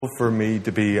for me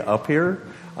to be up here.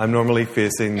 I'm normally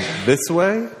facing this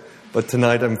way, but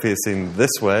tonight I'm facing this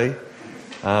way,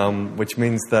 which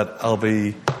means that I'll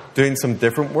be doing some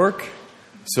different work.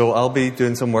 So I'll be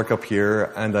doing some work up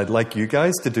here, and I'd like you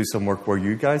guys to do some work where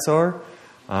you guys are.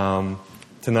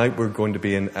 Tonight we're going to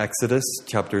be in Exodus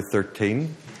chapter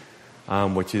 13,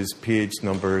 which is page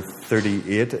number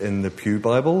 38 in the Pew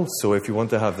Bible. So if you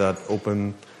want to have that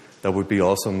open, that would be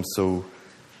awesome. So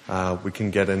we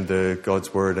can get into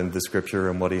God's Word and the Scripture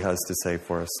and what He has to say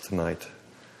for us tonight.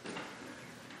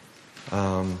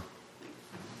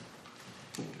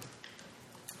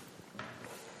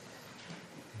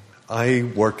 I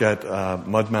work at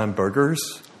Mudman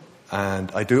Burgers,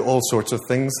 and I do all sorts of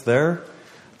things there.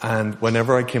 And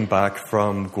whenever I came back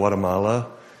from Guatemala,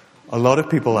 a lot of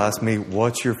people ask me,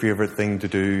 what's your favorite thing to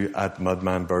do at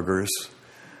Mudman Burgers?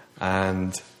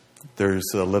 And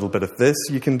there's a little bit of this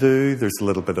you can do, there's a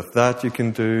little bit of that you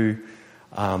can do.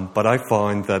 But I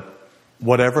found that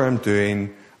whatever I'm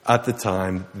doing at the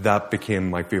time, that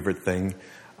became my favorite thing.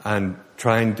 And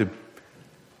trying to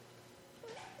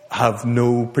have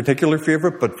no particular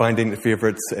favorite, but finding the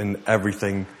favorites in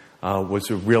everything was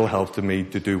a real help to me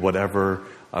to do whatever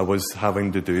I was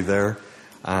having to do there.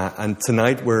 And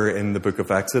tonight we're in the book of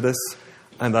Exodus,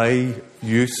 and I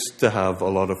used to have a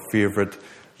lot of favorite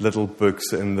little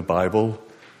books in the Bible,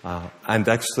 and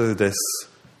Exodus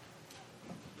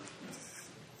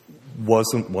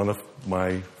wasn't one of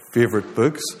my favorite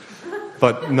books.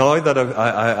 But now that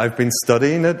I've been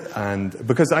studying it, and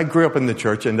because I grew up in the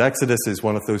church, and Exodus is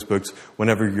one of those books,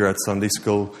 whenever you're at Sunday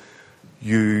school,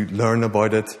 you learn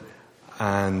about it,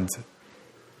 and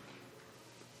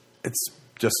it's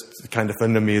just kind of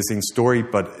an amazing story,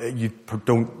 but you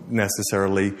don't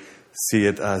necessarily see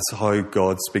it as how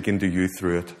God's speaking to you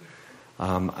through it.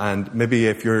 And maybe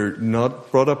if you're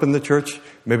not brought up in the church,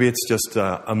 maybe it's just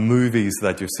a movies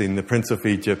that you've seen, The Prince of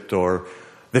Egypt or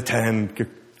The Ten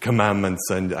Commandments,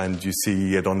 and you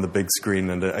see it on the big screen.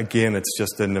 And again, it's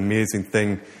just an amazing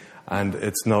thing, and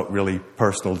it's not really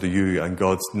personal to you, and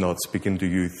God's not speaking to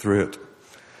you through it.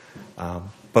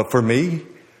 But for me,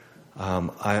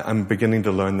 I'm beginning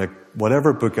to learn that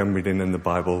whatever book I'm reading in the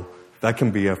Bible, that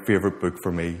can be a favorite book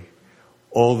for me.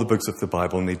 All the books of the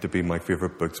Bible need to be my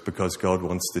favorite books because God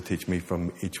wants to teach me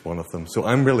from each one of them. So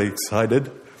I'm really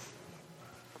excited.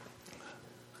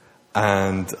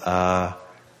 And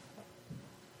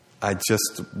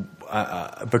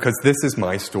because this is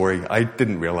my story, I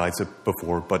didn't realize it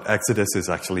before, but Exodus is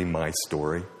actually my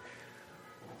story,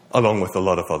 along with a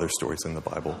lot of other stories in the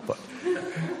Bible.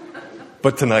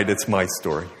 But tonight it's my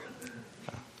story.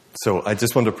 So I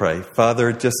just want to pray.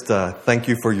 Father, just thank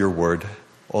you for your word,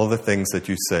 all the things that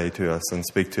you say to us and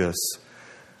speak to us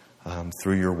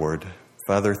through your word.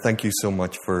 Father, thank you so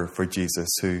much for Jesus,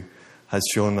 who has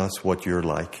shown us what you're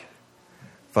like.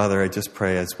 Father, I just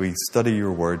pray as we study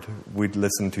your word, we'd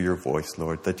listen to your voice,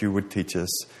 Lord, that you would teach us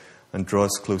and draw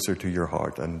us closer to your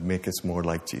heart and make us more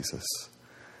like Jesus.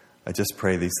 I just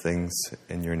pray these things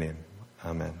in your name.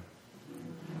 Amen.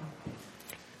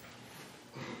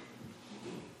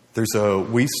 There's a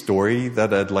wee story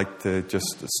that I'd like to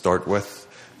just start with.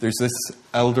 There's this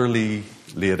elderly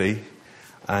lady,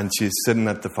 and she's sitting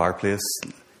at the fireplace.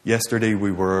 Yesterday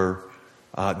we were,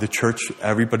 the church,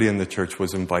 everybody in the church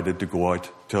was invited to go out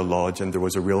to a lodge, and there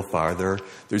was a real fire there.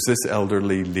 There's this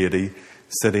elderly lady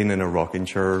sitting in a rocking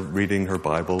chair reading her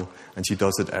Bible, and she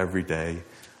does it every day.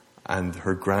 And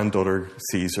her granddaughter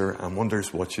sees her and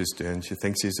wonders what she's doing. She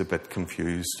thinks she's a bit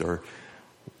confused,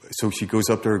 so she goes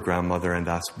up to her grandmother and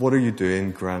asks, "What are you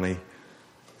doing, Granny?"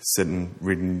 Sitting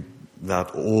reading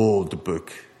that old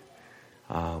book.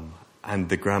 And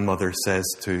the grandmother says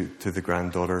to the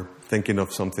granddaughter, thinking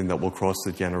of something that will cross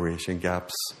the generation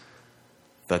gaps,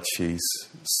 that she's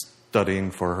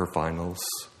studying for her finals.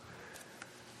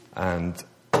 And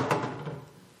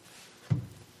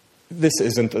this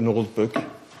isn't an old book.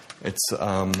 It's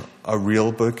a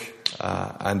real book,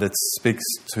 and it speaks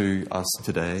to us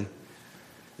today.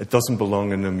 It doesn't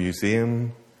belong in a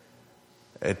museum.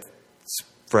 It's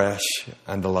fresh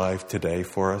and alive today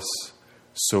for us.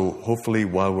 So hopefully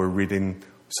while we're reading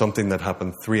something that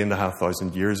happened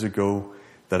 3,500 years ago,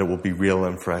 that it will be real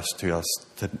and fresh to us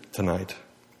tonight.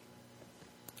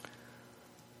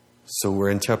 So we're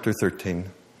in chapter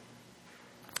 13.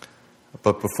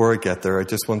 But before I get there, I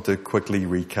just want to quickly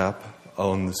recap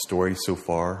on the story so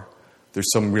far. There's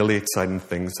some really exciting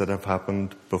things that have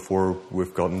happened before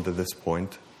we've gotten to this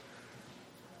point.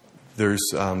 There's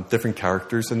different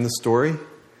characters in the story.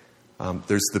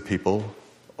 There's the people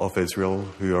of Israel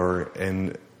who are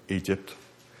in Egypt,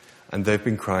 and they've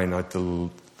been crying out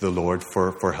to the Lord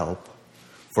for help,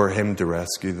 for him to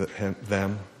rescue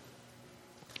them.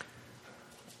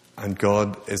 And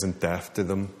God isn't deaf to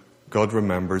them. God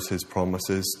remembers his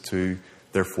promises to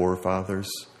their forefathers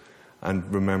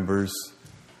and remembers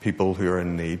people who are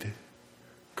in need.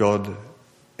 God,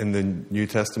 in the New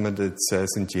Testament, it says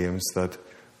in James that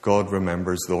God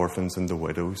remembers the orphans and the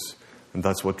widows. And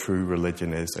that's what true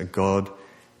religion is. And God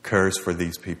cares for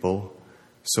these people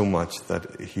so much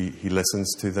that he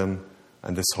listens to them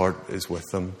and his heart is with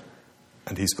them.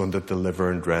 And he's going to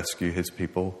deliver and rescue his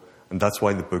people. And that's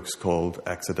why the book's called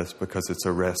Exodus, because it's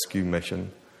a rescue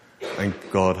mission. And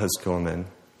God has gone in.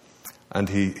 And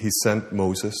he sent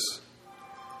Moses.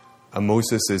 And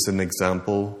Moses is an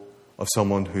example of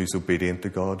someone who's obedient to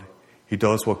God. He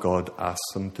does what God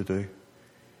asks him to do.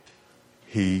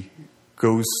 He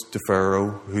goes to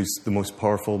Pharaoh, who's the most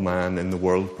powerful man in the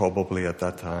world probably at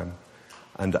that time,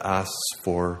 and asks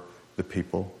for the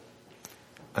people.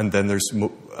 And then there's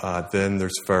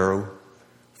Pharaoh.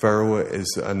 Pharaoh is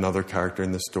another character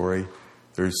in the story.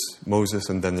 There's Moses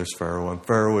and then there's Pharaoh. And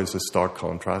Pharaoh is a stark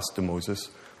contrast to Moses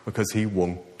because he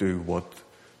won't do what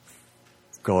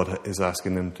God is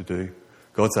asking him to do.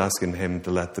 God's asking him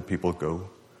to let the people go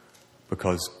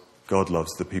because God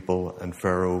loves the people and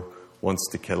Pharaoh wants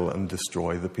to kill and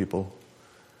destroy the people.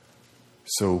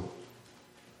 So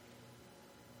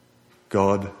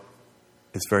God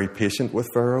is very patient with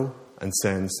Pharaoh and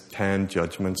sends 10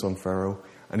 judgments on Pharaoh.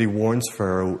 And he warns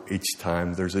Pharaoh each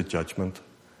time there's a judgment.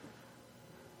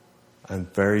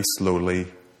 And very slowly,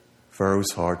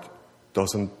 Pharaoh's heart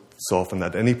doesn't soften.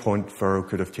 At any point, Pharaoh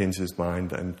could have changed his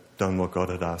mind and done what God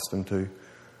had asked him to.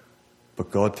 But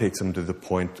God takes him to the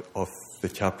point of the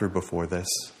chapter before this,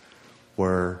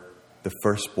 where the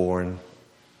firstborn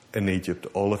in Egypt,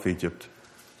 all of Egypt,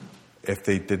 if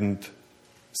they didn't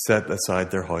set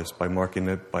aside their house by marking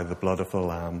it by the blood of the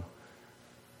Lamb,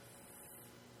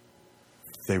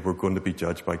 they were going to be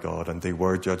judged by God, and they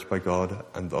were judged by God,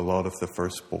 and a lot of the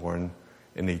firstborn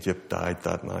in Egypt died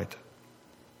that night.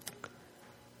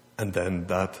 And then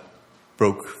that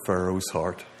broke Pharaoh's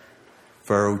heart.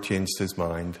 Pharaoh changed his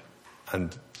mind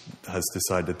and has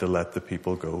decided to let the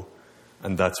people go.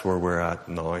 And that's where we're at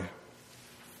now.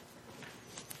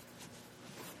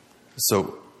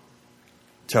 So,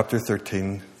 chapter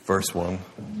 13, verse 1.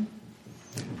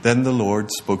 Then the Lord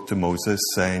spoke to Moses,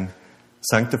 saying,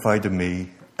 "Sanctify to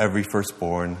me every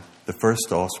firstborn, the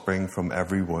first offspring from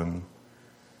every womb,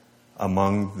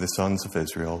 among the sons of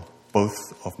Israel, both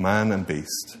of man and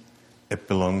beast. It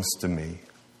belongs to me."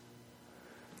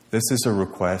 This is a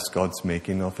request God's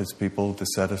making of his people to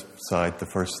set aside the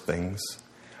first things.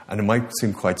 And it might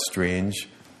seem quite strange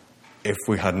if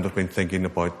we hadn't have been thinking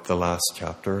about the last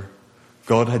chapter.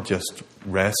 God had just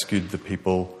rescued the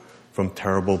people from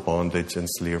terrible bondage and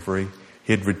slavery.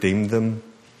 He had redeemed them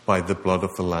by the blood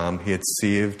of the Lamb. He had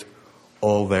saved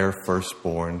all their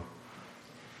firstborn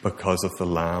because of the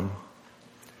Lamb.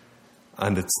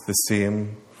 And it's the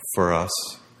same for us.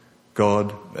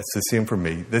 God, it's the same for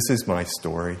me. This is my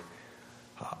story.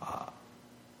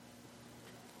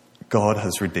 God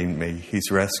has redeemed me. He's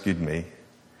rescued me.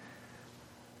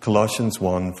 Colossians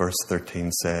 1 verse 13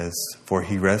 says, "For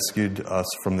he rescued us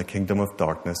from the kingdom of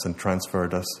darkness and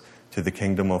transferred us to the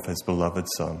kingdom of his beloved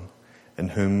Son, in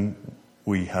whom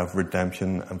we have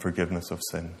redemption and forgiveness of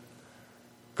sin."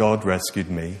 God rescued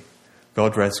me.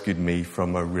 God rescued me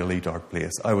from a really dark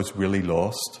place. I was really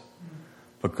lost,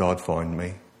 but God found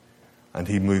me. And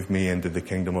he moved me into the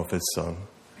kingdom of his Son.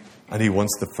 And he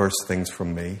wants the first things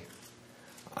from me.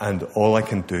 And all I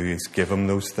can do is give him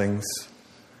those things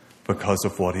because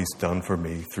of what he's done for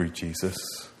me through Jesus.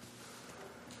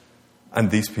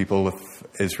 And these people of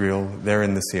Israel, they're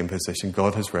in the same position.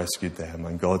 God has rescued them,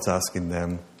 and God's asking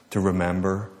them to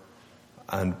remember.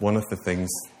 And one of the things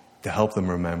to help them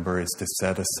remember is to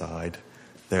set aside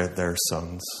their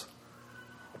sons.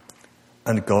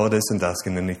 And God isn't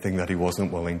asking anything that he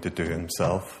wasn't willing to do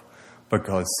himself,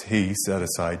 because he set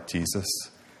aside Jesus,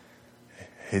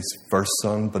 his first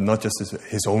son, but not just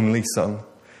his only son.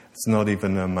 It's not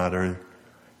even a matter,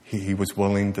 he was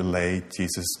willing to lay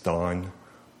Jesus down,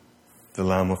 the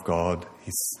Lamb of God.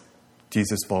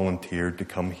 Jesus volunteered to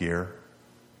come here.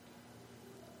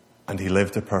 And he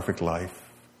lived a perfect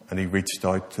life. And he reached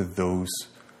out to those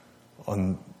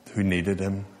who needed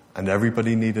him. And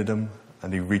everybody needed him.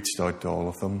 And he reached out to all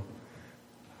of them.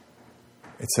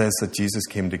 It says that Jesus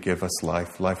came to give us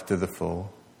life, life to the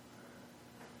full.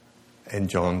 In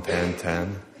John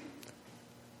 10:10.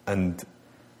 And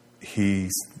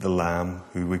he's the Lamb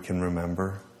who we can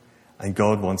remember. And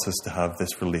God wants us to have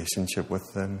this relationship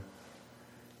with him.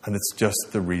 And it's just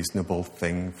the reasonable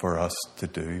thing for us to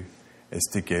do, is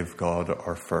to give God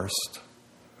our first.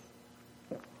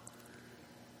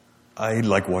 I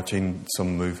like watching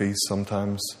some movies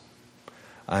sometimes,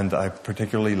 and I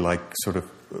particularly like sort of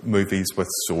movies with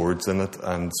swords in it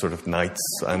and sort of knights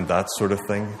and that sort of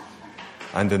thing.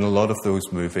 And in a lot of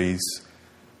those movies,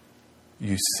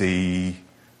 you see,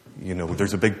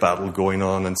 there's a big battle going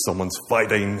on and someone's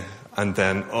fighting, and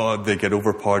then, they get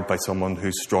overpowered by someone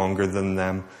who's stronger than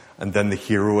them. And then the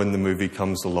hero in the movie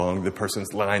comes along, the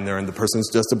person's lying there and the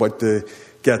person's just about to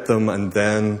get them, and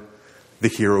then the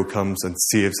hero comes and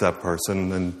saves that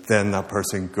person, and then that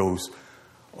person goes,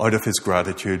 out of his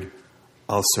gratitude,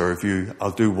 I'll serve you,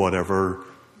 I'll do whatever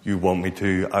you want me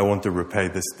to, I want to repay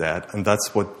this debt. And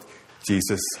that's what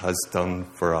Jesus has done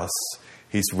for us.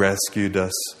 He's rescued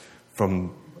us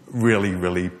from really,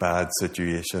 really bad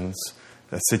situations,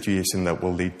 a situation that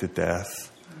will lead to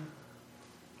death.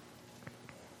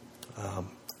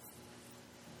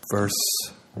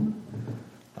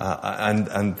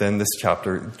 And then this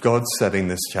chapter, God's setting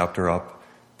this chapter up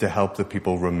to help the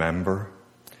people remember.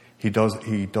 He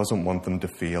doesn't want them to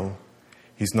fail.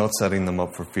 He's not setting them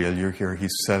up for failure here.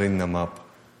 He's setting them up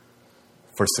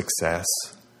for success.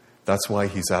 That's why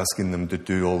he's asking them to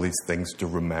do all these things to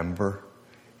remember.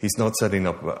 He's not setting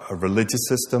up a religious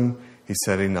system. He's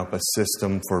setting up a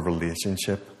system for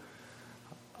relationship.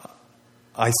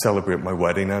 I celebrate my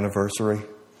wedding anniversary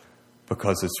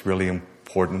because it's really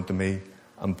important to me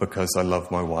and because I love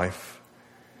my wife.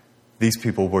 These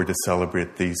people were to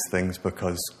celebrate these things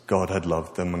because God had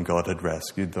loved them and God had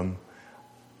rescued them.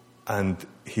 And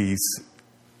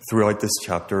throughout this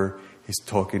chapter, he's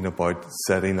talking about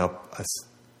setting up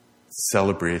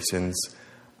celebrations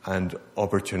and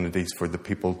opportunities for the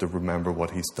people to remember what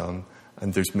he's done.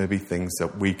 And there's maybe things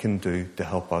that we can do to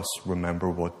help us remember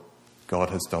what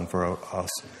God has done for us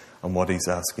and what he's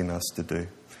asking us to do.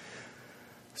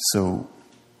 So,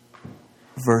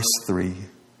 verse 3,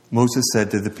 Moses said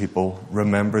to the people,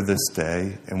 "Remember this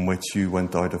day in which you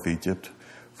went out of Egypt,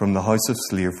 from the house of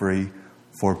slavery,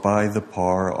 for by the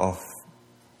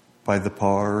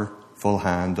powerful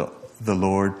hand the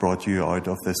Lord brought you out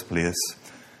of this place,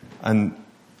 and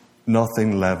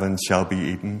nothing leavened shall be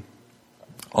eaten.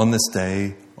 On this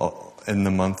day, in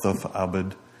the month of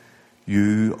Abib,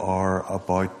 you are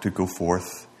about to go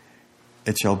forth.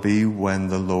 It shall be when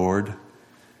the Lord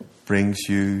brings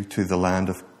you to the land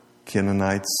of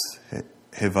Canaanites,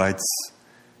 Hivites,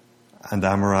 and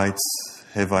Amorites,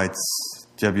 Hivites,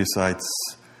 Jebusites,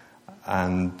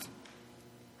 and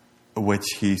which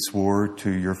he swore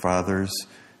to your fathers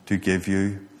to give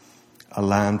you, a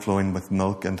land flowing with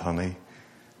milk and honey,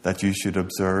 that you should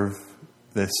observe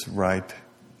this rite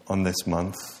on this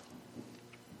month."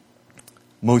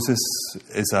 Moses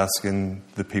is asking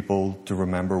the people to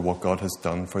remember what God has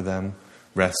done for them,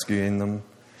 rescuing them.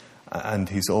 And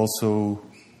he's also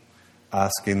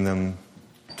asking them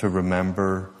to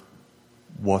remember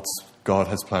what God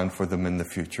has planned for them in the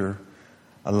future,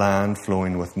 a land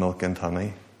flowing with milk and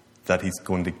honey that he's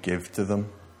going to give to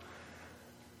them.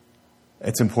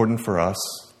 It's important for us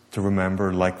to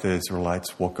remember, like the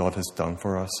Israelites, what God has done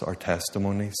for us, our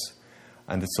testimonies.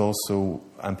 And it's also,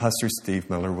 and Pastor Steve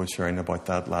Miller was sharing about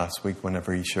that last week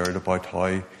whenever he shared about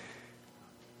how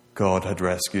God had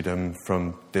rescued him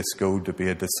from disco to be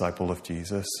a disciple of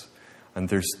Jesus. And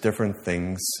there's different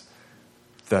things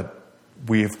that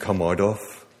we have come out of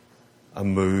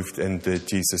and moved into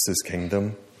Jesus'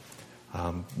 kingdom,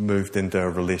 moved into a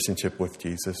relationship with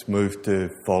Jesus, moved to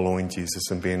following Jesus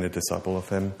and being a disciple of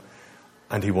him.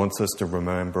 And he wants us to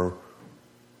remember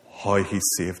how he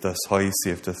saved us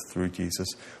through Jesus.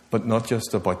 But not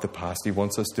just about the past. He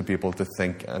wants us to be able to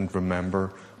think and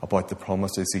remember about the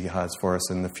promises he has for us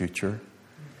in the future.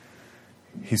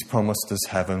 He's promised us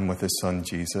heaven with his son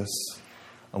Jesus.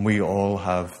 And we all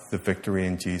have the victory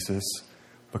in Jesus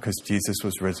because Jesus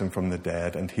was risen from the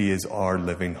dead and he is our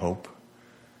living hope.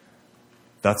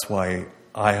 That's why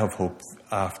I have hope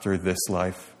after this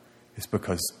life, is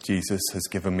because Jesus has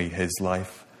given me his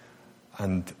life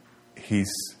and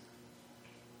he's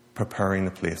preparing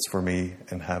a place for me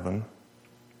in heaven.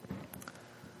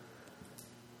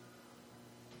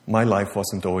 My life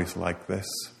wasn't always like this,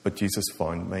 but Jesus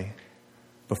found me.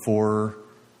 Before,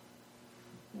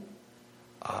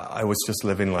 I was just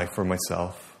living life for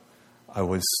myself. I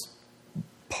was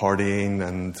partying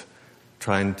and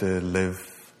trying to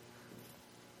live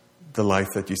the life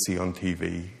that you see on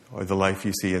TV or the life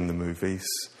you see in the movies.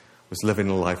 I was living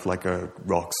a life like a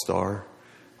rock star.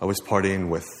 I was partying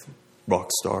with rock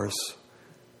stars,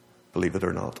 believe it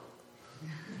or not.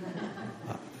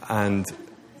 And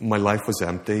my life was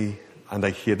empty and I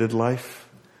hated life.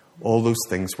 All those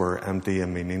things were empty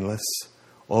and meaningless.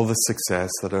 All the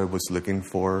success that I was looking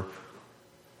for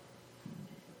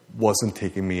wasn't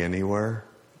taking me anywhere.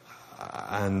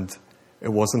 And it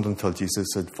wasn't until Jesus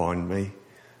had found me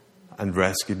and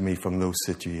rescued me from those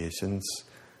situations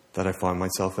that I found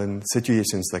myself in.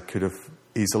 Situations that could have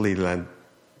easily led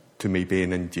to me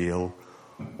being in jail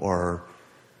or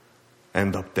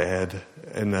end up dead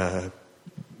in a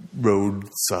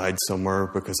roadside somewhere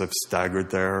because I've staggered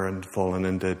there and fallen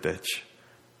into a ditch.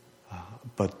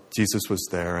 But Jesus was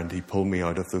there and he pulled me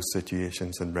out of those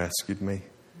situations and rescued me.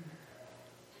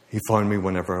 He found me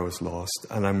whenever I was lost,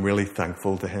 and I'm really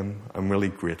thankful to him. I'm really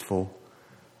grateful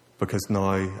because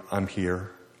now I'm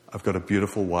here. I've got a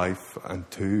beautiful wife and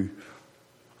two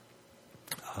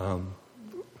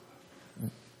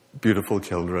beautiful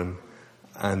children,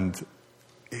 and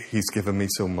he's given me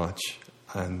so much,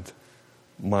 and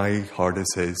my heart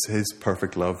is his. His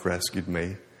perfect love rescued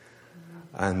me.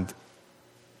 And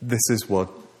this is what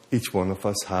each one of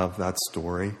us have, that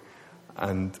story.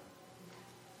 And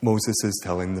Moses is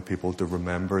telling the people to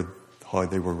remember how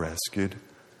they were rescued.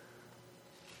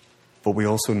 But we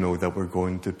also know that we're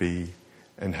going to be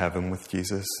in heaven with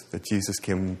Jesus, that Jesus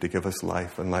came to give us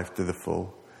life and life to the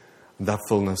full. And that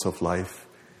fullness of life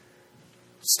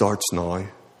starts now,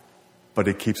 but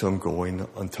it keeps on going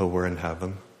until we're in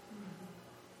heaven,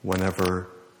 whenever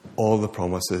all the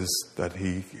promises that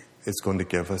he is going to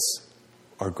give us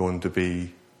are going to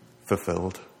be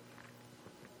fulfilled.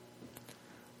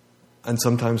 And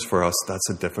sometimes for us that's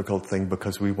a difficult thing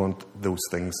because we want those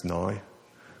things now.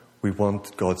 We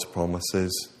want God's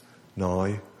promises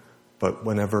now. But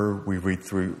whenever we read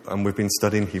through, and we've been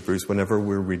studying Hebrews, whenever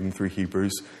we're reading through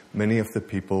Hebrews, many of the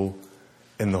people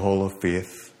in the Hall of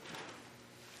Faith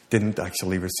didn't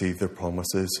actually receive their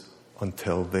promises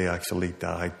until they actually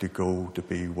died to go to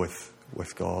be with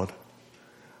God.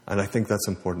 And I think that's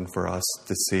important for us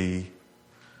to see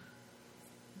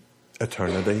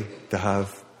eternity, to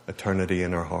have eternity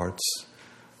in our hearts.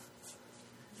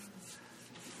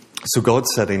 So God's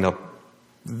setting up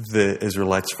the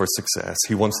Israelites for success.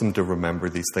 He wants them to remember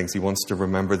these things. He wants to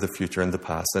remember the future and the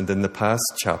past. And in the past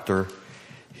chapter,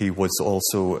 he was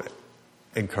also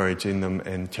encouraging them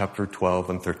in chapter 12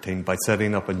 and 13 by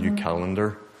setting up a new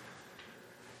calendar.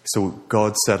 So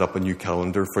God set up a new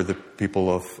calendar for the people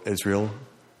of Israel.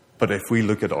 But if we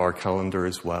look at our calendar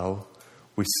as well,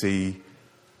 we see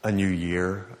a new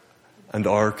year. And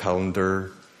our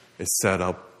calendar is set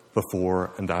up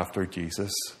before and after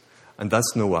Jesus. And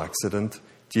that's no accident.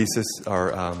 Jesus'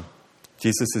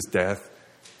 death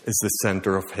is the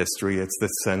center of history. It's the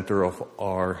center of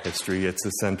our history. It's the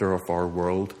center of our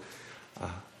world.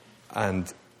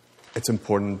 And it's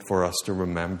important for us to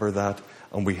remember that.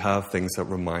 And we have things that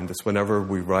remind us. Whenever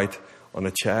we write on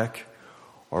a check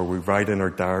or we write in our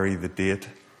diary the date,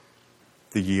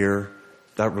 the year,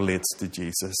 that relates to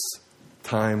Jesus.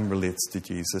 Time relates to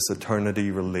Jesus.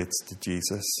 Eternity relates to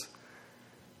Jesus.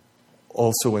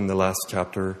 Also in the last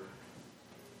chapter,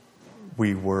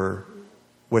 we were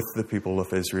with the people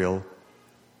of Israel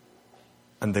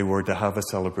and they were to have a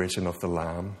celebration of the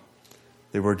Lamb.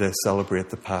 They were to celebrate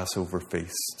the Passover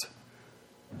feast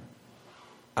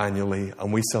annually,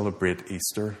 and we celebrate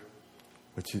Easter,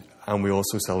 and we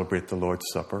also celebrate the Lord's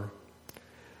Supper.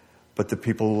 But the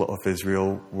people of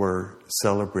Israel were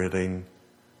celebrating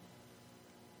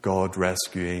God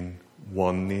rescuing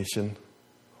one nation.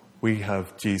 We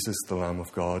have Jesus, the Lamb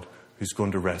of God, who's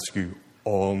going to rescue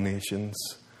all nations.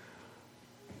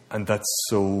 And that's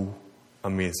so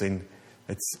amazing.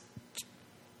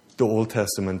 The Old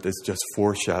Testament is just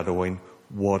foreshadowing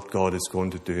what God is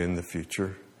going to do in the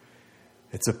future.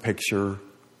 It's a picture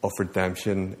of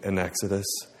redemption in Exodus.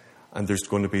 And there's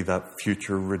going to be that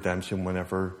future redemption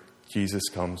whenever Jesus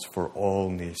comes for all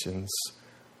nations.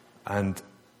 And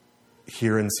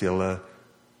here in Selah,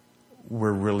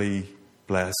 we're really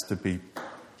blessed to be.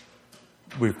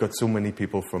 We've got so many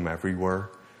people from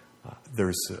everywhere.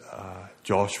 There's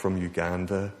Josh from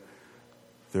Uganda.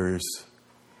 There's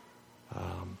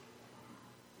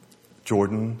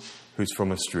Jordan, who's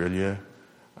from Australia.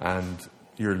 And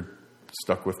you're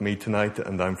stuck with me tonight,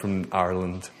 and I'm from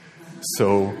Ireland.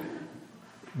 So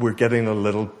we're getting a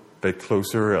little bit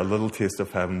closer, a little taste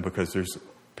of heaven, because there's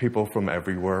people from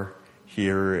everywhere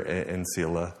here in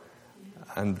Selah.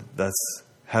 And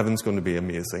heaven's going to be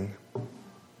amazing.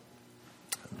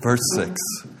 Verse 6.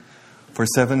 For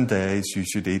 7 days you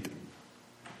should eat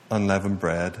unleavened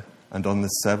bread, and on the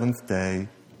seventh day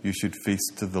you should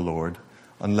feast to the Lord.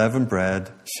 Unleavened bread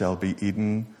shall be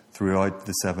eaten throughout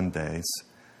the 7 days,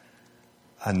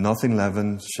 and nothing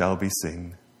leavened shall be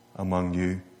seen among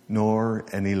you, nor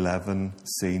any leaven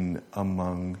seen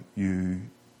among you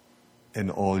in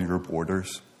all your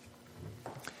borders.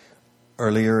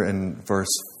 Earlier in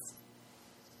verse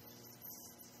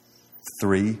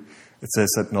 3, it says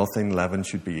that nothing leavened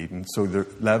should be eaten. So the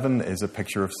leaven is a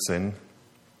picture of sin.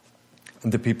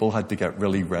 And the people had to get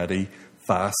really ready,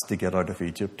 fast to get out of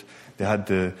Egypt. They had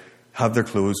to have their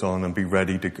clothes on and be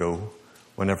ready to go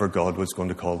whenever God was going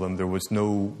to call them. There was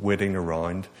no waiting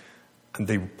around. And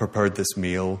they prepared this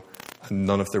meal, and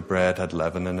none of their bread had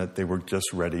leaven in it. They were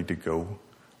just ready to go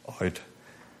out.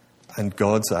 And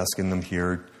God's asking them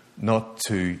here not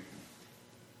to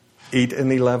eat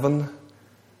any leaven,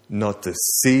 not to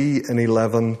see any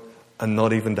leaven, and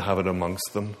not even to have it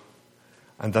amongst them.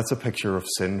 And that's a picture of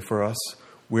sin for us.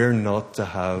 We're not to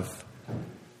have...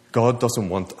 God doesn't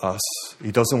want us.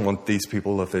 He doesn't want these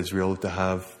people of Israel to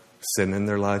have sin in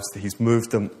their lives. He's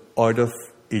moved them out of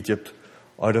Egypt,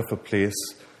 out of a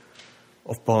place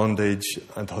of bondage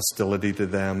and hostility to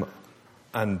them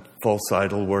and false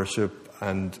idol worship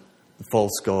and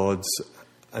false gods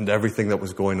and everything that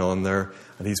was going on there.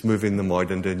 And he's moving them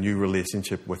out into a new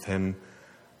relationship with him.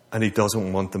 And he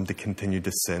doesn't want them to continue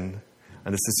to sin.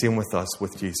 And it's the same with us,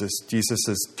 with Jesus. Jesus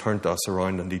has turned us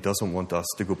around and he doesn't want us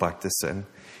to go back to sin.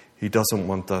 He doesn't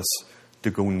want us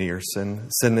to go near sin.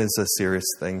 Sin is a serious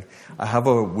thing. I have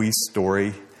a wee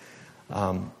story,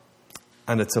 and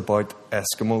it's about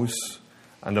Eskimos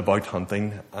and about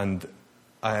hunting. And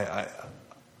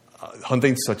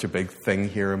hunting's such a big thing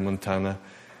here in Montana.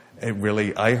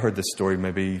 I heard this story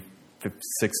maybe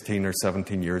 16 or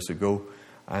 17 years ago,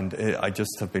 and I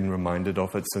just have been reminded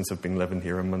of it since I've been living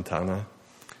here in Montana.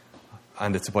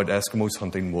 And it's about Eskimos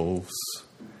hunting wolves.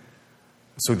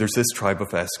 So there's this tribe of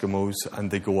Eskimos,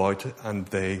 and they go out and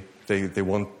they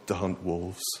want to hunt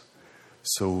wolves.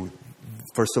 So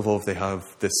first of all, they have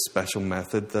this special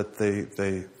method that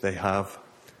they have.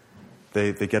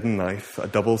 They get a knife, a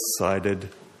double-sided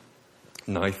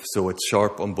knife, so it's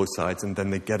sharp on both sides, and then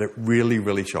they get it really,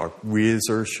 really sharp,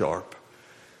 razor sharp.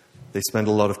 They spend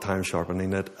a lot of time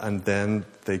sharpening it, and then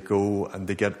they go and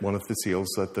they get one of the seals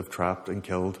that they've trapped and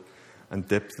killed and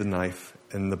dip the knife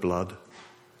in the blood.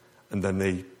 And then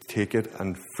they take it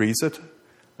and freeze it,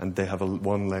 and they have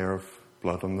one layer of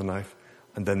blood on the knife.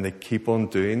 And then they keep on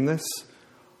doing this.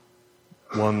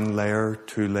 1 layer,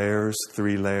 2 layers,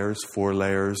 3 layers, 4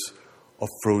 layers of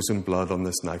frozen blood on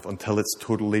this knife until it's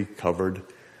totally covered.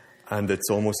 And it's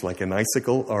almost like an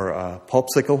icicle or a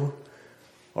popsicle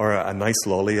or a nice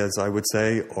lolly, as I would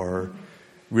say, or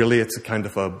really it's a kind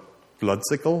of a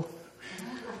bloodsicle.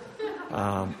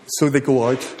 So they go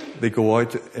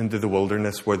out into the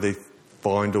wilderness where they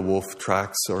found a wolf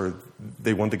tracks, or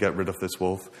they want to get rid of this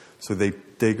wolf. So they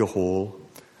dig a hole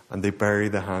and they bury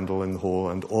the handle in the hole,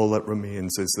 and all that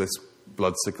remains is this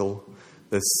bloodsicle,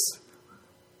 this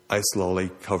ice lolly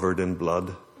covered in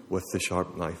blood with the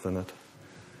sharp knife in it.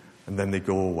 And then they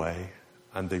go away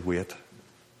and they wait.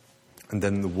 And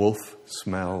then the wolf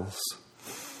smells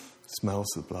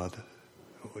the blood.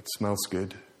 Oh, it smells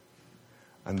good.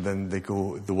 And then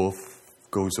the wolf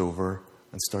goes over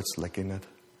and starts licking it.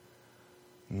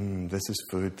 This is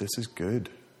food, this is good.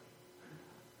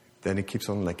 Then he keeps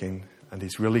on licking, and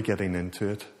he's really getting into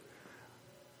it.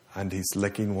 And he's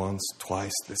licking once,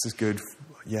 twice, this is good.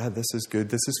 Yeah, this is good,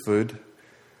 this is food.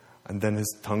 And then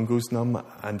his tongue goes numb,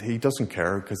 and he doesn't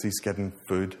care because he's getting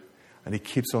food. And he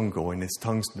keeps on going, his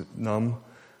tongue's numb,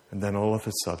 and then all of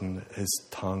a sudden his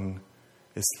tongue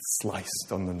is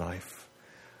sliced on the knife.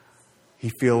 He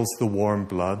feels the warm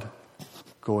blood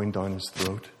going down his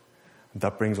throat. And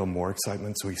that brings on more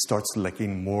excitement. So he starts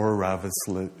licking more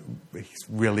ravenously. He's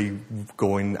really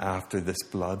going after this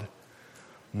blood.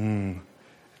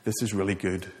 This is really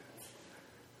good.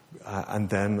 And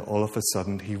then all of a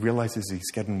sudden he realizes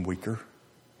he's getting weaker.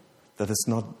 That it's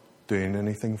not doing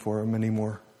anything for him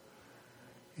anymore.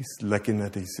 He's licking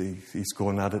it. He's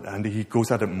going at it. And he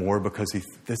goes at it more because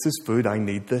this is food. I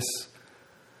need this.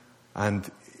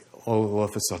 And all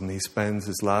of a sudden, he spends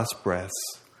his last breaths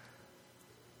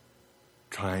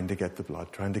trying to get the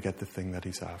blood, trying to get the thing that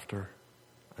he's after.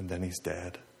 And then he's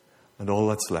dead. And all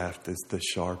that's left is the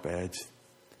sharp edge.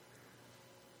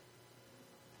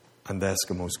 And the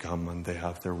Eskimos come and they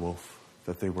have their wolf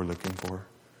that they were looking for.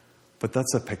 But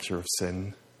that's a picture of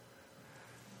sin.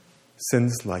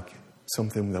 Sin's like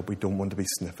something that we don't want to be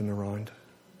sniffing around.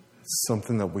 It's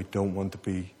something that we don't want to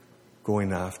be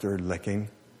going after, licking.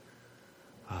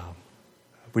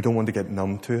 We don't want to get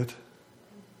numb to it.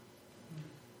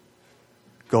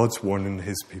 God's warning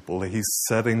his people. He's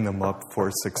setting them up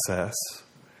for success.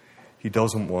 He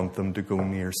doesn't want them to go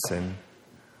near sin.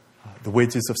 The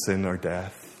wages of sin are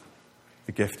death.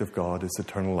 The gift of God is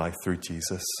eternal life through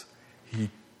Jesus. He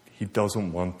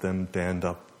doesn't want them to end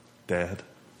up dead.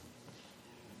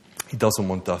 He doesn't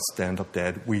want us to end up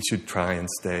dead. We should try and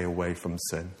stay away from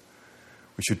sin.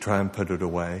 We should try and put it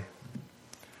away.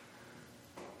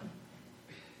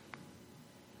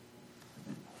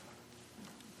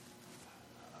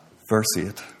 Verse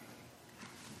 8.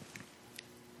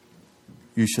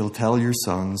 You shall tell your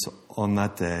sons on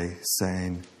that day,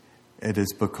 saying, it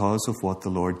is because of what the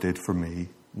Lord did for me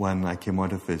when I came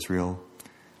out of Israel,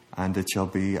 and it shall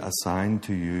be a sign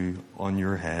to you on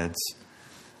your heads,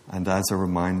 and as a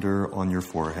reminder on your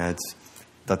foreheads,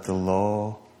 that the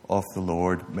law of the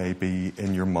Lord may be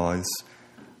in your mouths.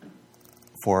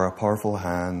 For a powerful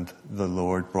hand the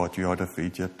Lord brought you out of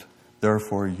Egypt.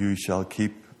 Therefore you shall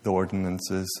keep the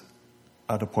ordinances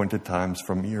at appointed times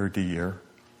from year to year.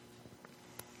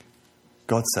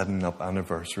 God's setting up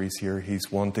anniversaries here.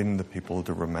 He's wanting the people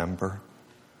to remember.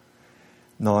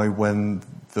 Now, when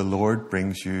the Lord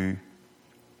brings you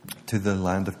to the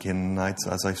land of Canaanites,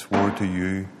 as I swore to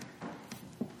you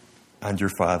and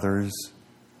your fathers,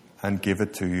 and give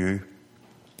it to you,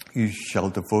 you shall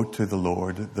devote to the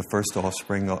Lord the first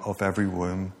offspring of every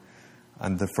womb,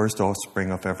 and the first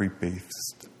offspring of every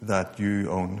beast that you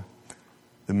own.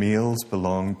 The males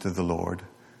belong to the Lord,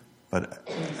 but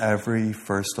every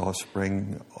first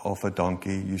offspring of a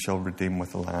donkey you shall redeem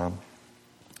with a lamb.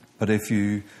 But if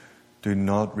you do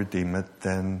not redeem it,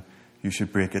 then you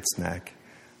should break its neck.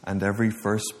 And every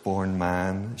firstborn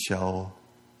man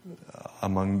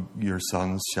among your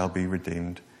sons shall be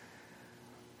redeemed.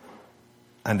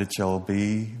 And it shall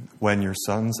be when your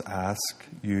sons ask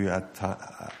you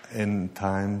in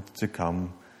time to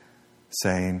come,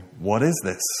 saying, what is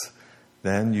this?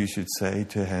 Then you should say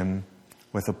to him,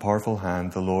 with a powerful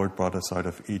hand the Lord brought us out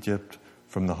of Egypt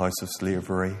from the house of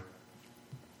slavery.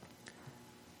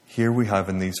 Here we have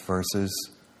in these verses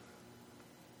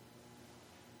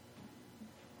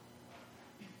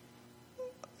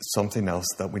something else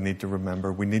that we need to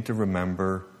remember. We need to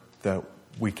remember that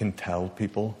we can tell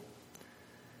people.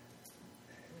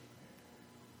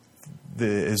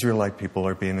 The Israelite people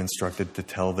are being instructed to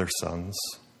tell their sons.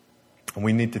 And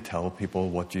we need to tell people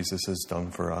what Jesus has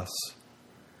done for us.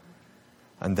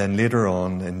 And then later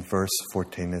on in verse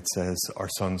 14 it says, our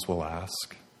sons will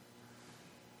ask.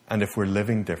 And if we're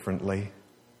living differently,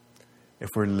 if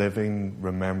we're living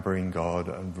remembering God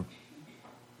and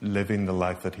living the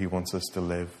life that He wants us to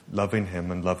live, loving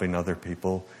Him and loving other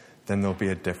people, then there'll be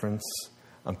a difference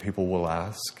and people will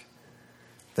ask.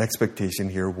 The expectation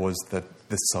here was that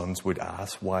the sons would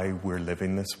ask why we're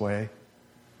living this way.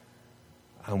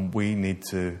 And we need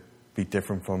to be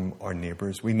different from our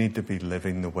neighbours. We need to be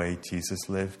living the way Jesus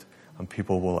lived, and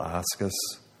people will ask us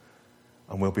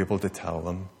and we'll be able to tell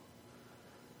them.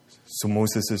 So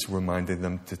Moses is reminding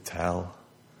them to tell,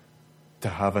 to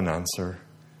have an answer,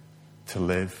 to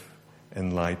live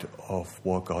in light of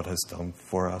what God has done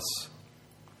for us.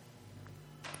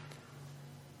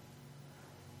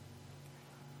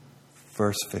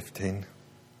 Verse 15.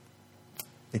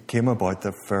 It came about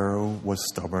that Pharaoh was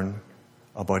stubborn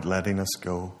about letting us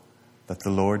go, that the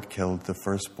Lord killed the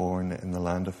firstborn in the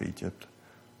land of Egypt,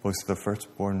 both the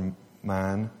firstborn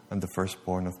man and the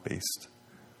firstborn of beast.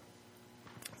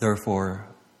 Therefore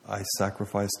I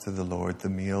sacrificed to the Lord the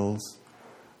males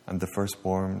and the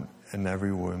firstborn in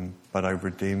every womb, but I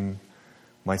redeem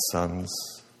my sons,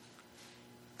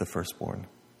 the firstborn.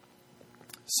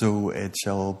 So it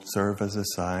shall serve as a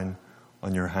sign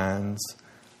on your hands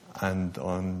and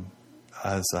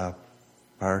as a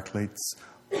paracletes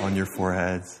on your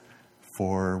foreheads.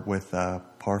 For with a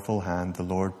powerful hand the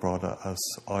Lord brought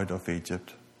us out of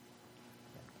Egypt.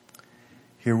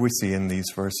 Here we see in these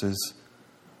verses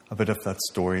a bit of that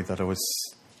story that I was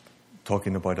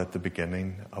talking about at the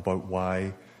beginning, about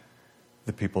why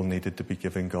the people needed to be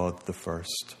giving God the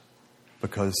first.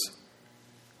 Because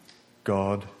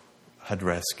God had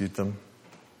rescued them.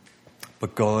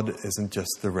 But God isn't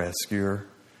just the rescuer.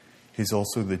 He's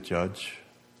also the judge.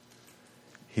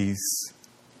 He's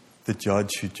the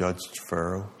judge who judged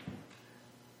Pharaoh.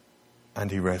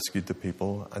 And he rescued the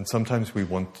people. And sometimes we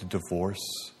want to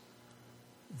divorce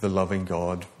the loving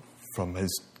God from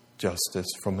His justice,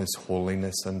 from His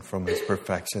holiness, and from His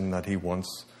perfection that He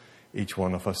wants each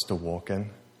one of us to walk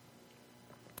in.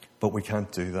 But we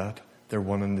can't do that. They're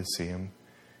one and the same.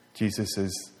 Jesus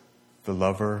is the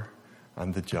lover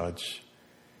and the judge.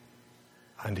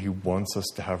 And He wants us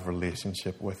to have a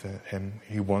relationship with Him.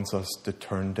 He wants us to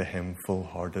turn to Him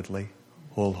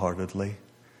wholeheartedly.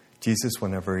 Jesus,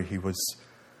 whenever He was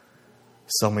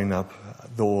summing up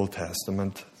the Old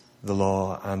Testament, the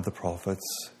law and the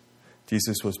prophets,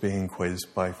 Jesus was being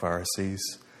quizzed by Pharisees,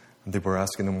 and they were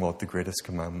asking Him what the greatest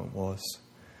commandment was.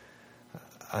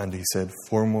 And He said,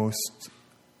 foremost,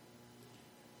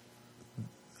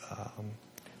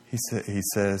 He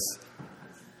says,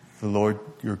 the Lord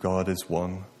your God is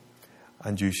one,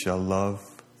 and you shall love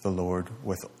the Lord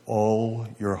with all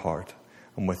your heart,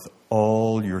 and with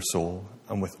all your soul,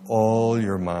 and with all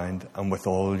your mind, and with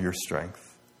all your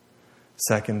strength.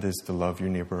 Second is to love your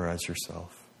neighbour as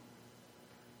yourself.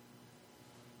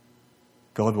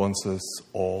 God wants us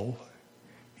all.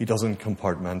 He doesn't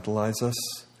compartmentalize us.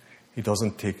 He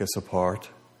doesn't take us apart.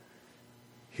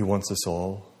 He wants us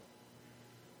all.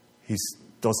 He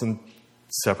doesn't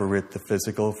separate the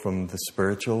physical from the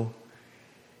spiritual.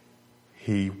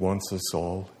 He wants us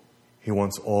all. He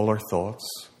wants all our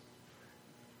thoughts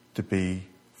to be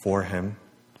for Him.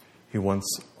 He wants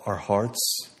our hearts,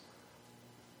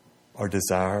 our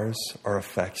desires, our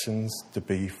affections to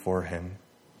be for Him.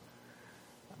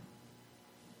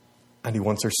 And He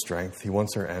wants our strength. He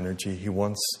wants our energy. He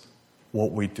wants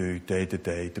what we do day to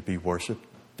day to be worship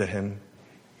to Him.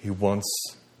 He wants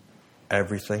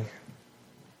everything.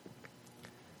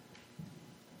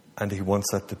 And He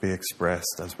wants that to be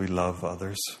expressed as we love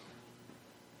others.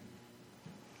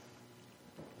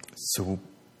 So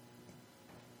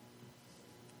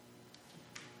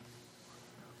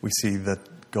we see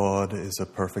that God is a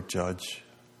perfect judge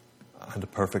and a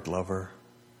perfect lover,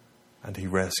 and He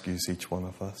rescues each one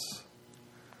of us.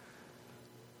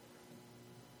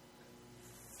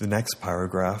 The next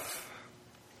paragraph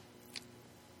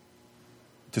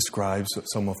describes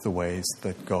some of the ways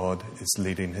that God is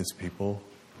leading His people.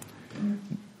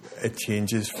 It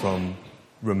changes from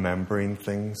remembering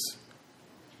things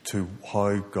to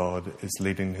how God is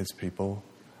leading His people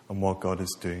and what God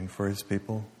is doing for His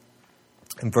people.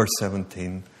 In verse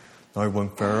 17, now when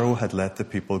Pharaoh had let the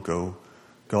people go,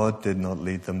 God did not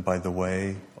lead them by the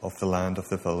way of the land of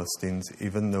the Philistines,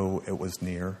 even though it was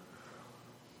near.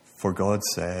 For God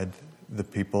said the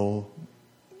people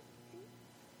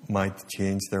might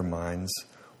change their minds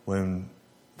when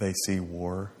they see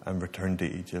war and return to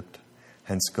Egypt.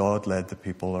 Hence God led the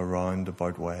people a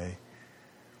roundabout way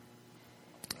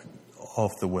of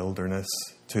the wilderness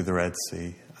to the Red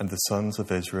Sea, and the sons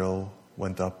of Israel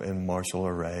went up in martial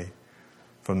array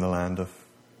from the land of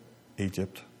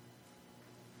Egypt.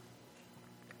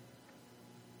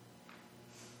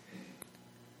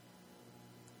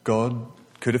 God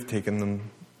could have taken them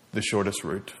the shortest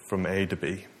route from A to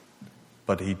B,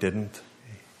 but He didn't.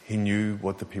 He knew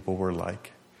what the people were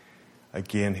like.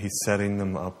 Again, He's setting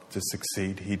them up to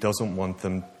succeed. He doesn't want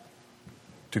them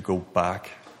to go back,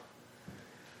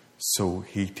 so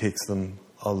He takes them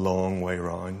a long way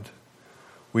round.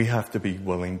 We have to be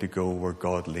willing to go where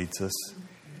God leads us.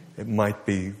 It might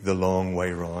be the long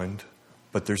way round,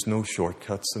 but there's no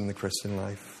shortcuts in the Christian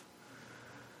life.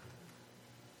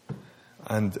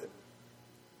 And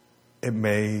it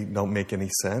may not make any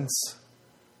sense,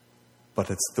 but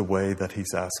it's the way that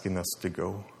He's asking us to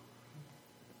go.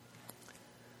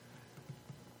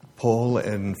 Paul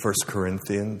in 1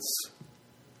 Corinthians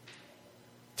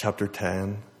chapter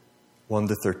 10, 1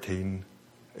 to 13,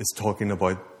 is talking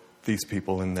about these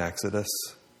people in the Exodus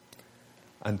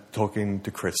and talking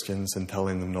to Christians and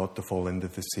telling them not to fall into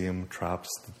the same traps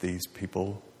that these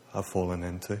people have fallen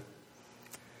into.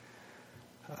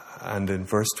 And in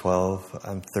verse 12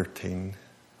 and 13,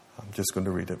 I'm just going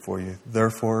to read it for you.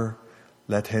 Therefore,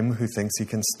 let him who thinks he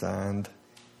can stand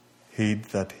heed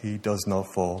that he does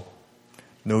not fall.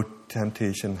 No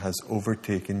temptation has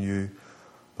overtaken you,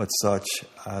 but such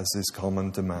as is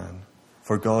common to man.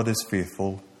 For God is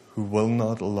faithful, who will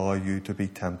not allow you to be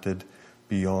tempted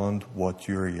beyond what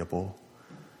you are able,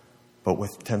 but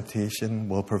with temptation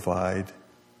will provide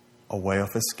a way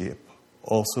of escape,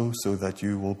 also so that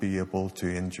you will be able to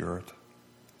endure it.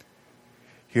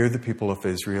 Here the people of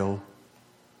Israel,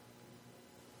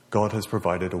 God has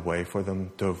provided a way for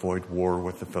them to avoid war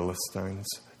with the Philistines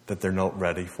that they're not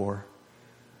ready for,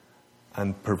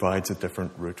 and provides a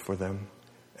different route for them.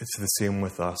 It's the same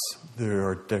with us.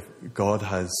 God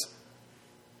has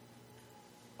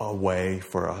a way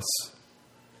for us.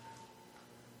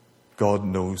 God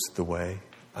knows the way,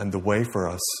 and the way for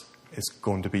us is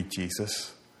going to be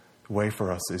Jesus. The way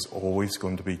for us is always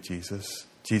going to be Jesus.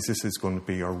 Jesus is going to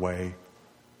be our way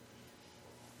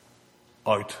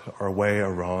out, our way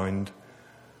around.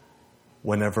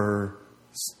 Whenever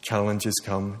challenges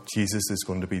come, Jesus is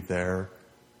going to be there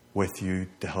with you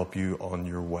to help you on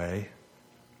your way.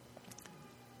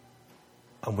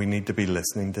 And we need to be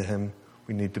listening to Him.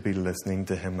 We need to be listening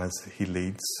to Him as He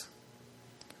leads,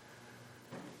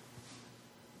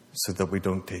 so that we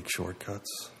don't take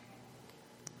shortcuts.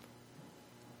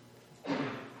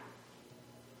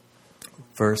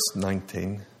 Verse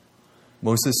 19.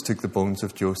 Moses took the bones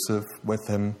of Joseph with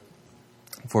him,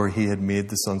 for he had made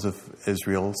the sons of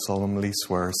Israel solemnly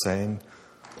swear, saying,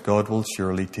 God will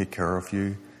surely take care of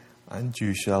you, and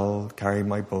you shall carry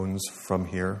my bones from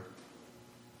here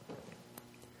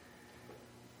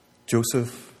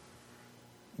Joseph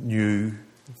knew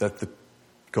that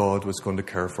God was going to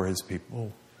care for his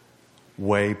people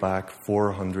way back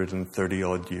 430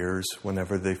 odd years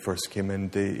whenever they first came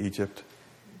into Egypt.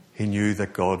 He knew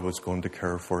that God was going to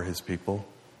care for his people.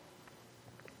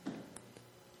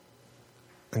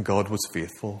 And God was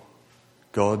faithful.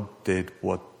 God did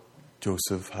what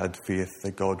Joseph had faith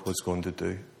that God was going to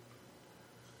do.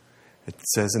 It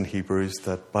says in Hebrews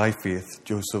that by faith,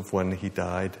 Joseph, when he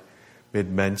died, made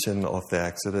mention of the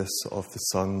exodus of the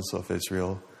sons of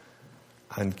Israel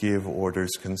and gave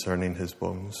orders concerning his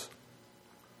bones.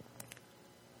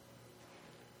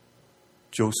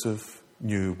 Joseph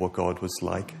knew what God was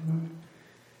like.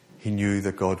 He knew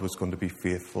that God was going to be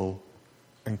faithful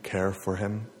and care for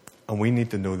him. And we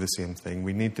need to know the same thing.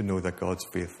 We need to know that God's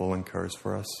faithful and cares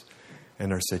for us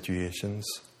in our situations,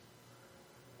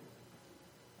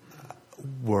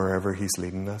 wherever he's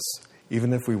leading us.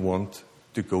 Even if we want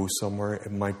to go somewhere,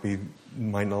 it might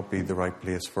not be the right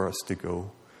place for us to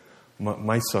go.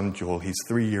 My son Joel, he's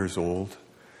 3 years old,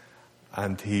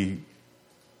 and he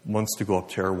wants to go up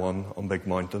Chair 1 on Big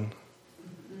Mountain.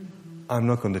 I'm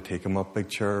not going to take him up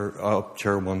Chair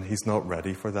 1. He's not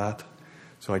ready for that.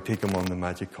 So I take him on the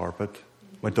magic carpet.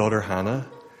 My daughter Hannah,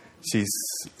 she's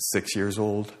 6 years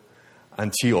old,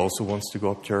 and she also wants to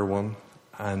go up Chair 1.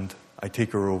 And I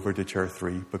take her over to Chair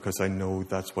 3 because I know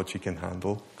that's what she can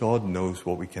handle. God knows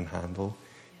what we can handle.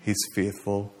 He's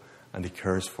faithful, and he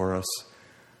cares for us,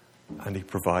 and he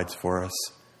provides for us.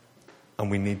 And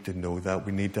we need to know that.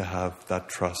 We need to have that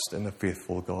trust in a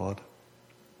faithful God.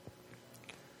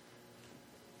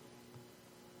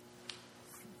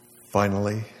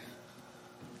 Finally,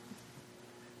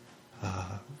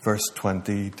 verse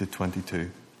 20 to 22.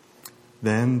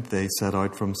 Then they set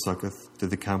out from Succoth to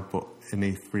the camp in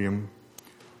Ephraim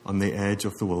on the edge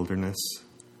of the wilderness.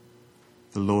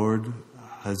 The Lord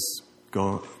has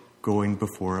going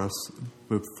before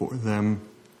them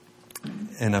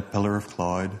in a pillar of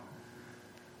cloud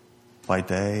by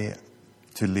day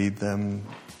to lead them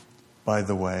by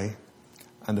the way,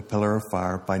 and a pillar of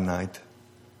fire by night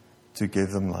to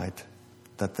give them light,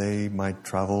 that they might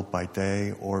travel by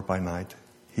day or by night.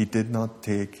 He did not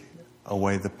take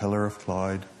away the pillar of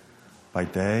cloud by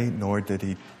day, nor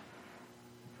the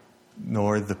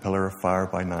pillar of fire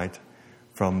by night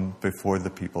from before the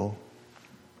people.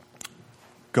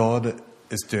 God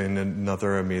is doing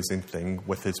another amazing thing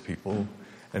with his people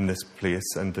in this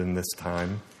place and in this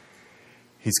time.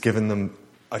 He's given them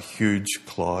a huge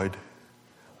cloud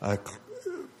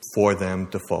for them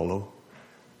to follow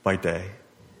by day.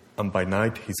 And by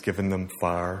night, he's given them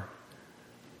fire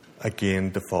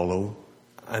again to follow.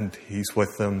 And he's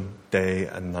with them day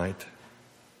and night.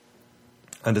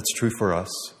 And it's true for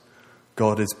us.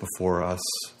 God is before us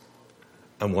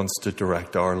and wants to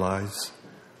direct our lives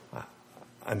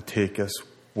and take us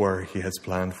where he has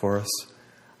planned for us.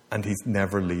 And he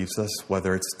never leaves us,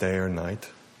 whether it's day or night.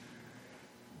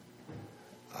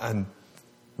 And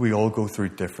we all go through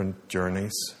different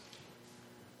journeys.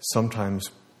 Sometimes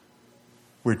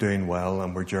we're doing well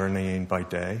and we're journeying by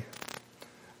day,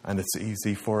 and it's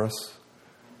easy for us.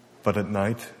 But at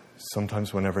night,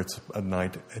 sometimes whenever it's at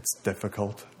night, it's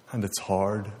difficult and it's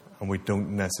hard, and we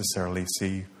don't necessarily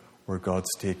see where God's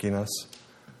taking us.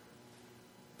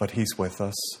 But he's with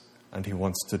us, and he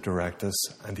wants to direct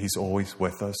us, and he's always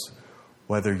with us.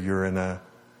 Whether you're in a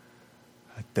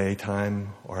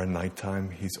daytime or a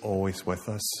nighttime, he's always with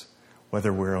us.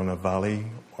 Whether we're on a valley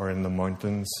or in the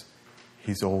mountains,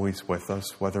 he's always with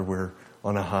us. Whether we're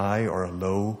on a high or a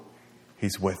low,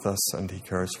 he's with us and he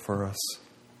cares for us.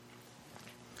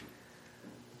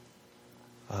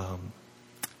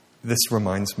 This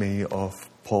reminds me of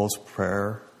Paul's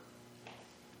prayer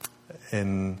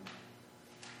in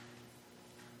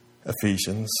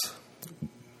Ephesians.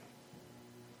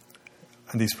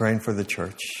 And he's praying for the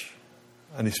church.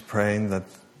 And he's praying that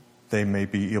they may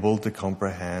be able to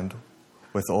comprehend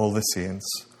with all the saints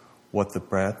what the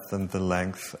breadth and the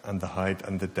length and the height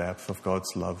and the depth of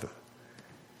God's love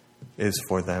is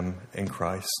for them in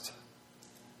Christ.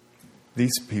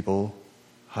 These people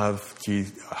have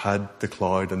had the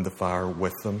cloud and the fire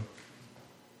with them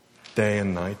day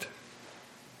and night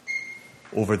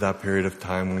over that period of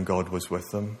time when God was with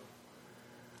them.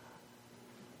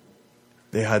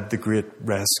 They had the great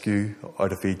rescue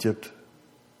out of Egypt.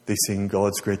 They seen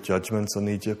God's great judgments on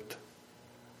Egypt.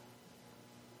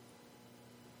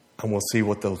 And we'll see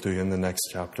what they'll do in the next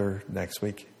chapter next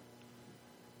week.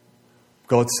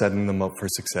 God's setting them up for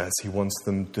success. He wants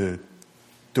them to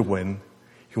win.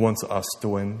 He wants us to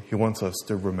win. He wants us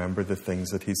to remember the things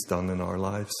that he's done in our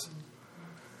lives.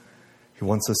 He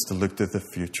wants us to look to the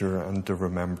future and to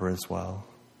remember as well.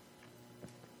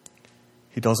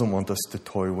 He doesn't want us to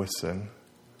toy with sin.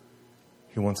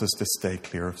 He wants us to stay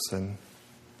clear of sin.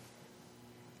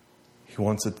 He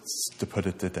wants us to put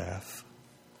it to death.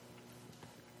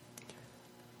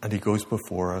 And he goes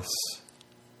before us.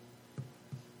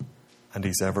 And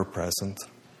he's ever present.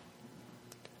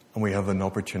 And we have an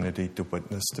opportunity to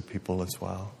witness to people as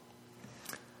well.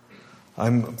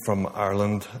 I'm from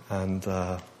Ireland, and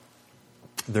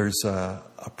there's a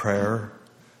prayer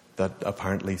that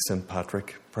apparently St.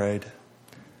 Patrick prayed.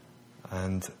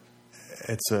 And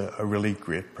it's a really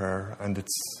great prayer, and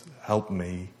it's helped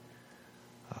me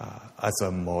as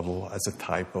a model, as a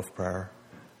type of prayer.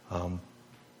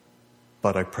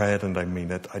 But I pray it and I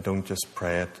mean it. I don't just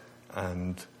pray it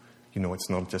and, it's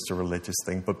not just a religious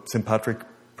thing. But St. Patrick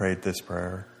prayed this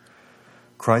prayer.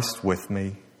 Christ with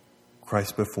me,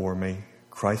 Christ before me,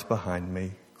 Christ behind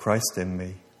me, Christ in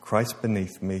me, Christ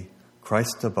beneath me,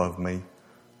 Christ above me,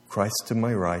 Christ to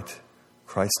my right,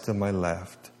 Christ to my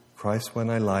left, Christ when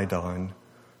I lie down,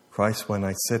 Christ when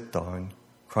I sit down,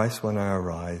 Christ when I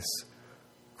arise,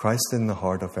 Christ in the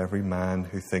heart of every man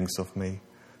who thinks of me,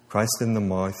 Christ in the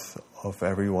mouth of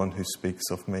everyone who speaks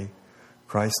of me,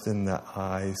 Christ in the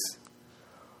eyes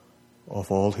of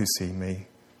all who see me,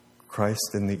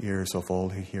 Christ in the ears of all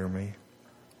who hear me.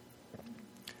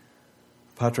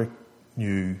 Patrick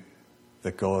knew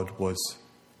that God was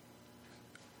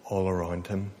all around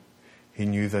him. He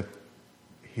knew that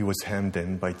he was hemmed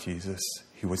in by Jesus.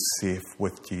 He was safe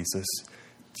with Jesus.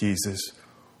 Jesus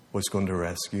was going to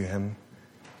rescue him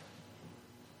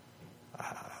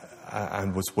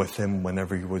and was with him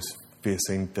whenever he was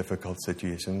facing difficult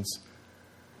situations.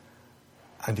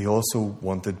 And he also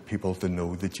wanted people to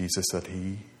know the Jesus that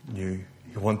he knew.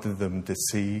 He wanted them to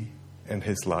see in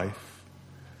his life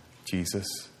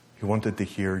Jesus. He wanted to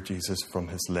hear Jesus from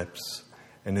his lips,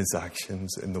 in his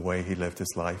actions, in the way he lived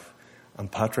his life.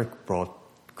 And Patrick brought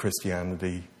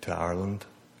Christianity to Ireland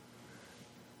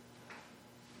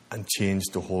and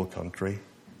changed the whole country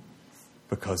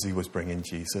because he was bringing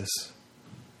Jesus.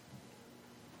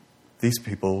 These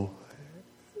people,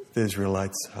 the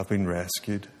Israelites, have been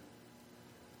rescued.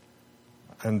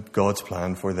 And God's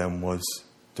plan for them was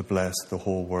to bless the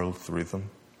whole world through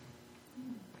them.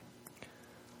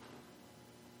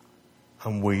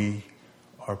 And we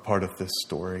are part of this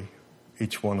story.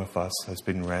 Each one of us has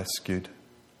been rescued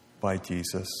by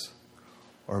Jesus.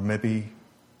 Or maybe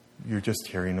you're just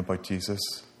hearing about Jesus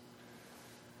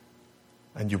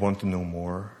and you want to know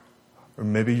more. Or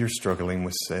maybe you're struggling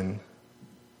with sin.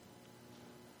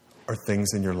 Or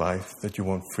things in your life that you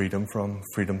want freedom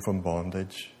from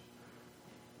bondage.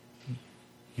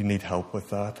 You need help with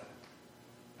that.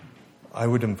 I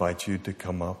would invite you to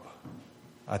come up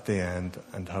at the end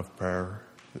and have prayer.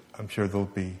 I'm sure there'll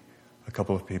be a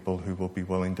couple of people who will be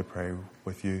willing to pray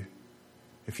with you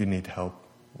if you need help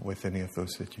with any of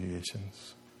those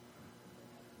situations.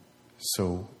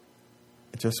 So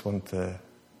I just want to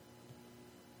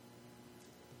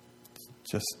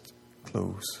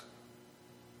close.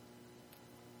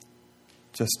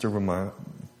 Just to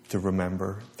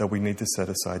remember that we need to set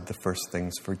aside the first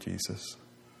things for Jesus.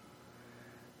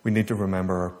 We need to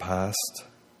remember our past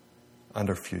and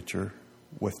our future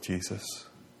with Jesus.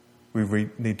 We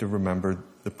need to remember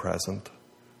the present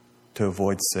to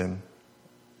avoid sin.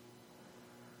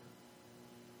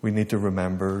 We need to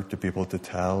remember to be able to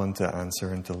tell and to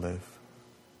answer and to live.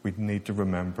 We need to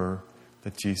remember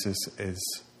that Jesus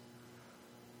is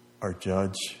our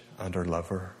judge and our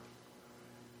lover.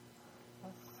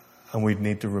 And we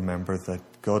need to remember that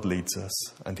God leads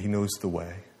us and he knows the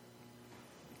way.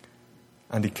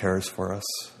 And he cares for us.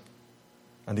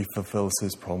 And he fulfills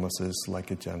his promises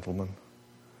like a gentleman.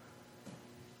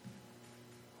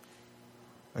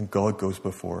 And God goes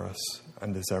before us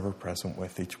and is ever present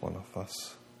with each one of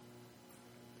us.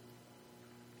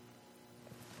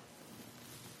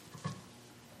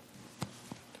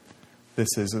 This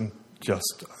isn't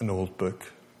just an old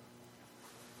book.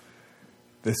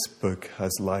 This book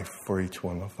has life for each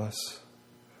one of us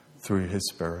through his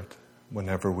Spirit.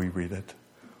 Whenever we read it,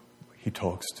 he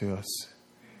talks to us.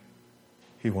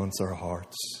 He wants our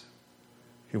hearts.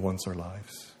 He wants our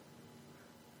lives.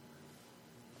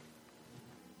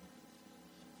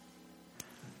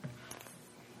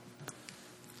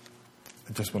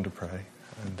 I just want to pray,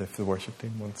 and if the worship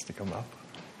team wants to come up.